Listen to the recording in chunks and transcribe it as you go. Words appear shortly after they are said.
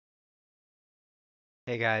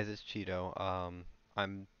Hey guys, it's Cheeto.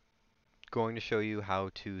 I'm going to show you how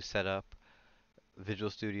to set up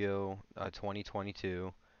Visual Studio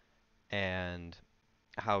 2022 and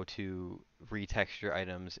how to retexture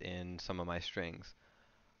items in some of my strings.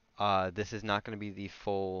 This is not going to be the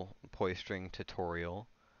full Poistring tutorial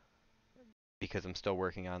because I'm still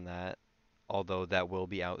working on that, although that will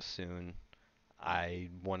be out soon. I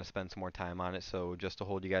want to spend some more time on it, so just to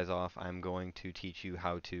hold you guys off, I'm going to teach you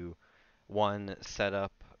how to, one, set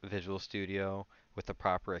up Visual Studio with the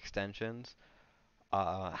proper extensions,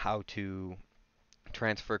 how to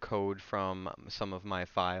transfer code from some of my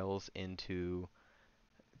files into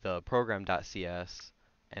the program.cs,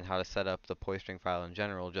 and how to set up the Poistring file in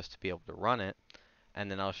general just to be able to run it. And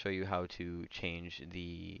then I'll show you how to change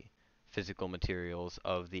the physical materials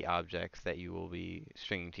of the objects that you will be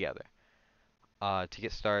stringing together. To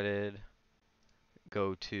get started,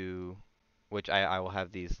 go to, which I will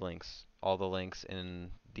have these links, all the links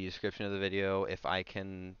in the description of the video. If I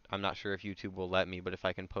can, I'm not sure if YouTube will let me, but if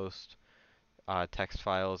I can post text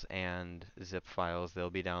files and zip files, they'll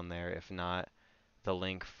be down there. If not, the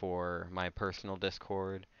link for my personal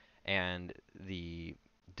Discord and the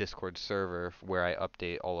Discord server where I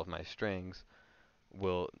update all of my strings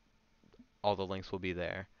will, all the links will be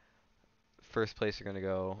there. First place you're going to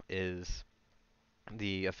go is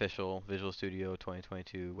the official Visual Studio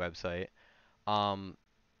 2022 website. Um,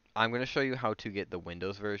 I'm going to show you how to get the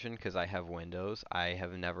Windows version because I have Windows. I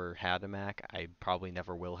have never had a Mac. I probably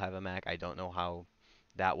never will have a Mac. I don't know how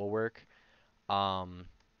that will work. Um,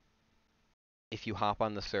 if you hop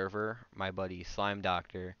on the server, my buddy Slime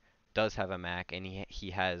Doctor does have a Mac and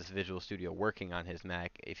he has Visual Studio working on his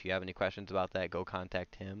Mac. If you have any questions about that, go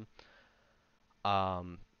contact him.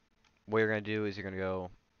 Um, what you're going to do is you're going to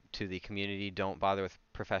go to the community. Don't bother with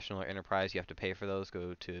professional or enterprise. You have to pay for those.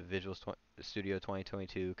 Go to Studio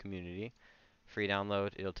 2022 community. Free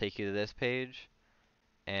download. It'll take you to this page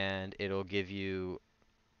and it'll give you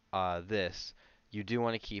this. You do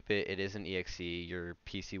want to keep it. It is an exe. Your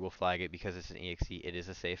PC will flag it because it's an exe. It is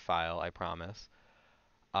a safe file, I promise.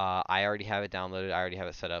 I already have it downloaded. I already have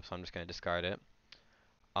it set up, so I'm just going to discard it.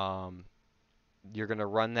 Um, you're going to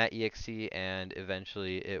run that exe, and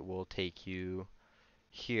eventually it will take you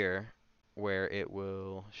here, where it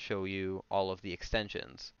will show you all of the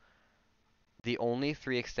extensions. The only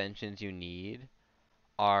three extensions you need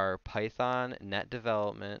are Python, Net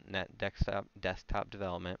Development, Net Desktop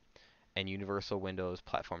Development, and Universal Windows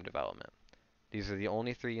Platform Development. These are the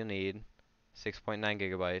only three you need. 6.9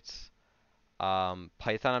 gigabytes.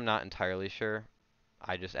 Python, I'm not entirely sure.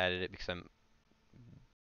 I just added it because I'm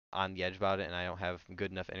on the edge about it, and I don't have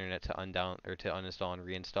good enough internet to undown or to uninstall and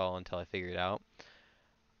reinstall until I figure it out.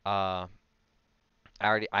 Uh,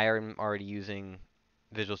 I am already using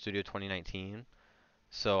Visual Studio 2019,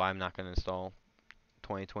 so I'm not going to install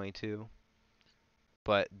 2022.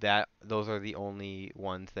 But those are the only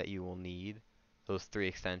ones that you will need, those three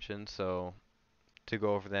extensions. So to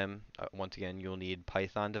go over them, once again, you'll need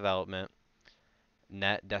Python development,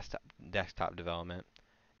 Net desktop development,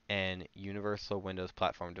 and Universal Windows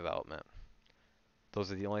Platform development.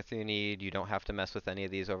 Those are the only three you need. You don't have to mess with any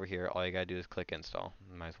of these over here. All you gotta do is click install.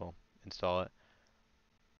 Might as well install it.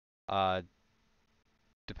 Uh,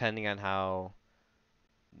 depending on how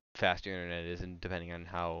fast your internet is and depending on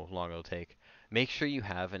how long it'll take, make sure you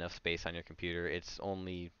have enough space on your computer. It's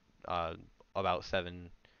only uh, about 7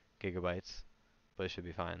 gigabytes, but it should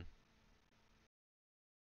be fine.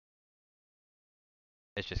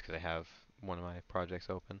 It's just because I have one of my projects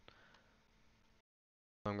open.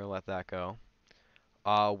 I'm gonna let that go.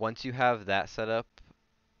 Once you have that set up,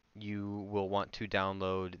 you will want to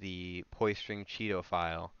download the Poistring Cheeto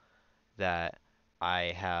file that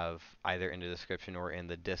I have either in the description or in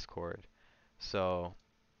the Discord. So,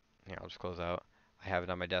 yeah, I'll just close out. I have it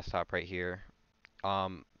on my desktop right here.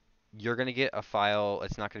 Um, you're gonna get a file.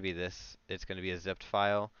 It's not gonna be this. It's gonna be a zipped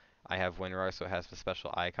file. I have WinRAR, so it has the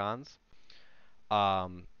special icons.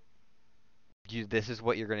 Um, this is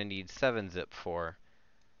what you're gonna need 7-zip for,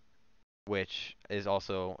 which is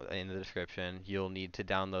also in the description. You'll need to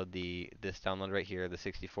download this download right here, the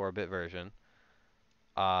 64-bit version.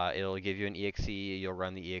 It'll give you an exe. You'll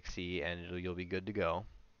run the exe, and you'll be good to go.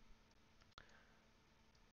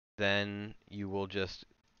 Then you will just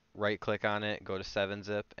right-click on it, go to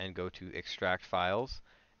 7-zip, and go to Extract Files,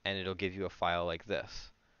 and it'll give you a file like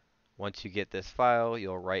this. Once you get this file,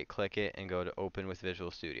 you'll right-click it and go to Open with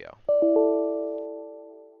Visual Studio.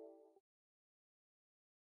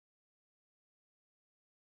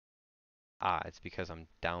 It's because I'm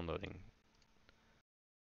downloading.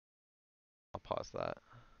 I'll pause that.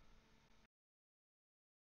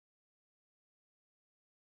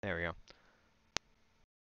 There we go.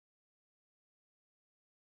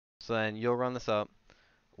 So then you'll run this up.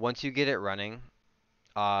 Once you get it running,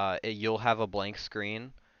 you'll have a blank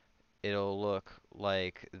screen. It'll look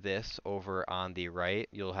like this over on the right.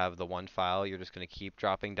 You'll have the one file. You're just going to keep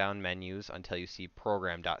dropping down menus until you see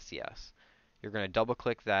program.cs. You're going to double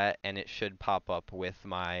click that and it should pop up with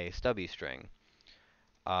my stubby string.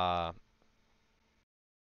 Uh,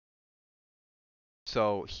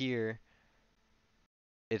 so here,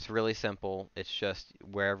 it's really simple. It's just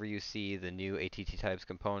wherever you see the new ATT types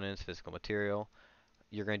components, physical material,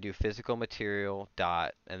 you're going to do physical material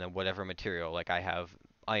dot and then whatever material. Like I have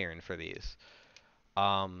iron for these.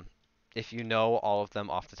 Um, if you know all of them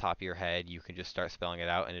off the top of your head, you can just start spelling it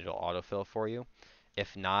out and it'll autofill for you.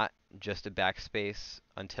 If not, just a backspace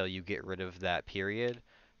until you get rid of that period.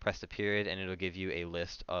 Press the period and it'll give you a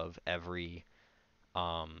list of every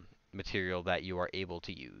material that you are able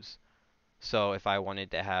to use. So if I wanted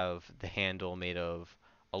to have the handle made of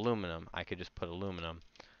aluminum, I could just put aluminum.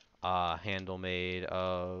 Handle made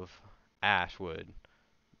of ash wood,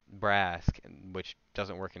 brass, which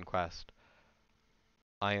doesn't work in Quest,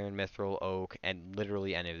 iron, mithril, oak, and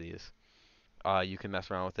literally any of these. You can mess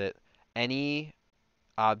around with it. Any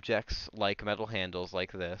objects like metal handles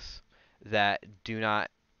like this that do not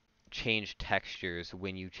change textures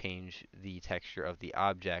when you change the texture of the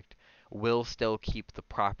object will still keep the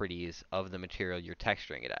properties of the material you're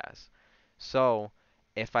texturing it as. So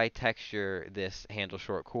if I texture this handle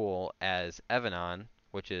short cool as Evanon,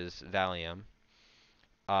 which is Valium,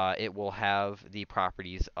 it will have the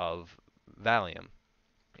properties of Valium.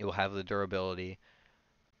 It will have the durability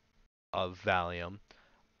of Valium.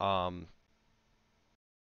 Um,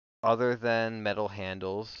 Other than metal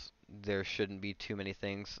handles, there shouldn't be too many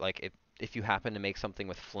things. Like if you happen to make something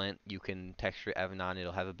with flint, you can texture Evanon.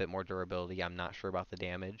 It'll have a bit more durability. I'm not sure about the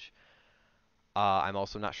damage. I'm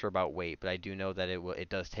also not sure about weight, but I do know that it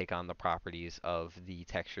does take on the properties of the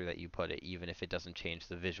texture that you put it, even if it doesn't change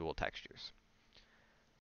the visual textures.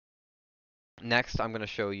 Next, I'm going to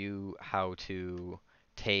show you how to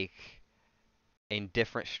take a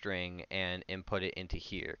different string and input it into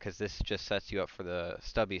here, because this just sets you up for the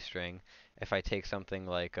stubby string. If I take something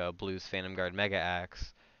like Blue's Phantom Guard Mega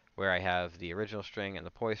Axe, where I have the original string and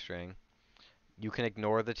the Poistring, you can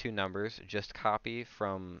ignore the two numbers, just copy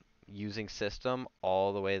from using system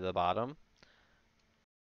all the way to the bottom,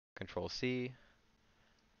 Control C,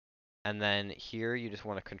 and then here you just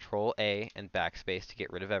want to Control A and backspace to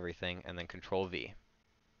get rid of everything, and then Control V.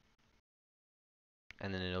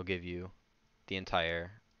 And then it'll give you the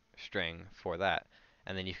entire string for that.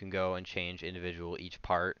 And then you can go and change individual each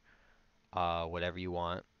part, whatever you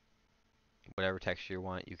want, whatever texture you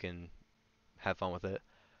want, you can have fun with it.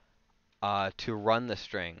 To run the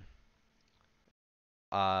string,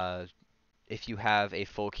 uh, if you have a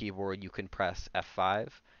full keyboard, you can press F5,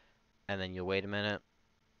 and then you'll wait a minute,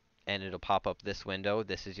 and it'll pop up this window.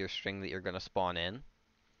 This is your string that you're going to spawn in.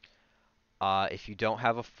 If you don't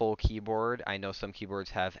have a full keyboard, I know some keyboards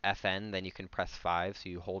have FN, then you can press 5, so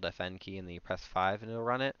you hold FN key and then you press 5 and it'll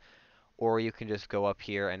run it. Or you can just go up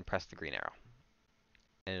here and press the green arrow,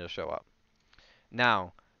 and it'll show up.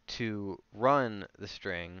 Now, to run the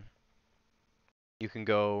string, you can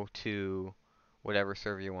go to whatever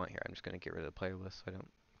server you want here. I'm just going to get rid of the player list so I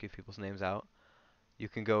don't give people's names out. You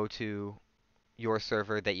can go to your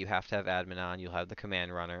server that you have to have admin on. You'll have the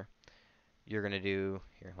command runner. You're going to do,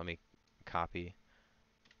 here, let me copy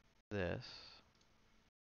this.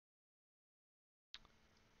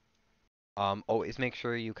 Always make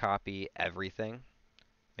sure you copy everything.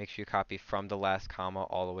 Make sure you copy from the last comma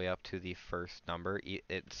all the way up to the first number.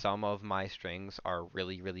 Some of my strings are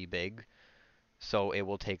really, really big, so it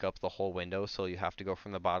will take up the whole window, so you have to go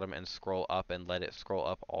from the bottom and scroll up and let it scroll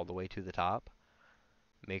up all the way to the top.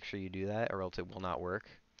 Make sure you do that or else it will not work.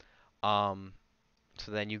 Um,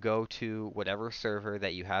 so then you go to whatever server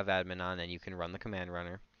that you have admin on and you can run the command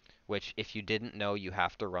runner, which if you didn't know, you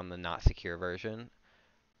have to run the not secure version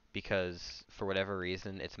because for whatever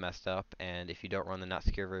reason it's messed up, and if you don't run the not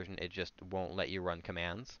secure version, it just won't let you run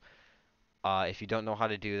commands. If you don't know how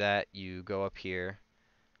to do that, you go up here.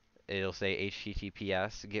 It'll say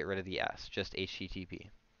HTTPS. Get rid of the S, just HTTP.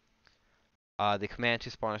 The command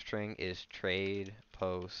to spawn a string is trade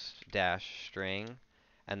post dash string,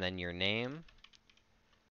 and then your name,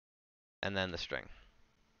 and then the string.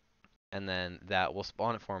 And then that will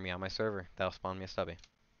spawn it for me on my server. That'll spawn me a stubby.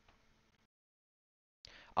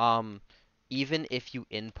 Um, Even if you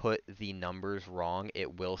input the numbers wrong,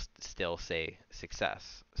 it will still say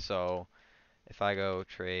success. So if I go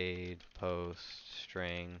trade post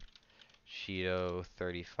string Cheeto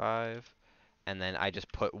 35, and then I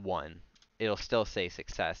just put 1, it'll still say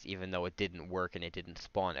success even though it didn't work and it didn't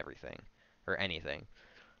spawn everything or anything.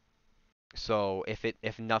 So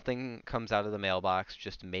if nothing comes out of the mailbox,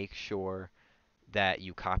 just make sure that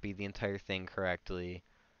you copy the entire thing correctly.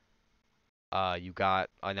 I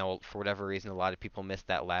know for whatever reason a lot of people miss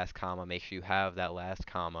that last comma. Make sure you have that last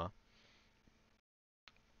comma.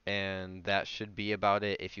 And that should be about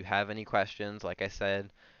it. If you have any questions, like I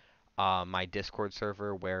said, my Discord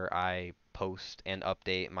server where I post and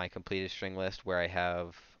update my completed string list, where I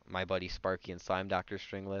have my buddy Sparky and Slime Doctor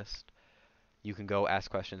string list. You can go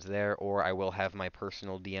ask questions there, or I will have my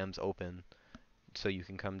personal DMs open, so you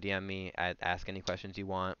can come DM me at ask any questions you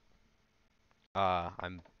want.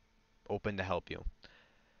 I'm open to help you.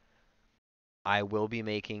 I will be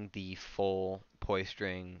making the full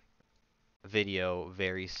Poistring video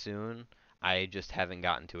very soon. I just haven't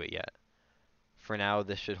gotten to it yet. For now,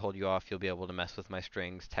 this should hold you off. You'll be able to mess with my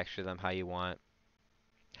strings, texture them how you want,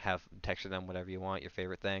 have texture them whatever you want, your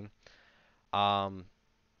favorite thing. Um,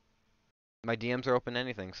 my DMs are open to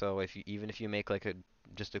anything, so if you even if you make like a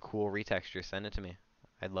just a cool retexture, send it to me.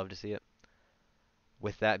 I'd love to see it.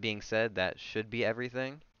 With that being said, that should be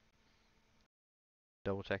everything.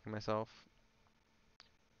 Double checking myself.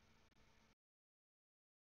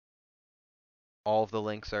 All of the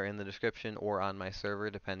links are in the description or on my server,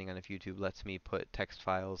 depending on if YouTube lets me put text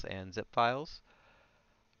files and zip files.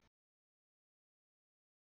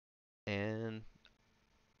 And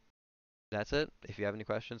that's it. If you have any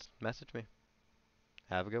questions, message me.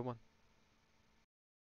 Have a good one.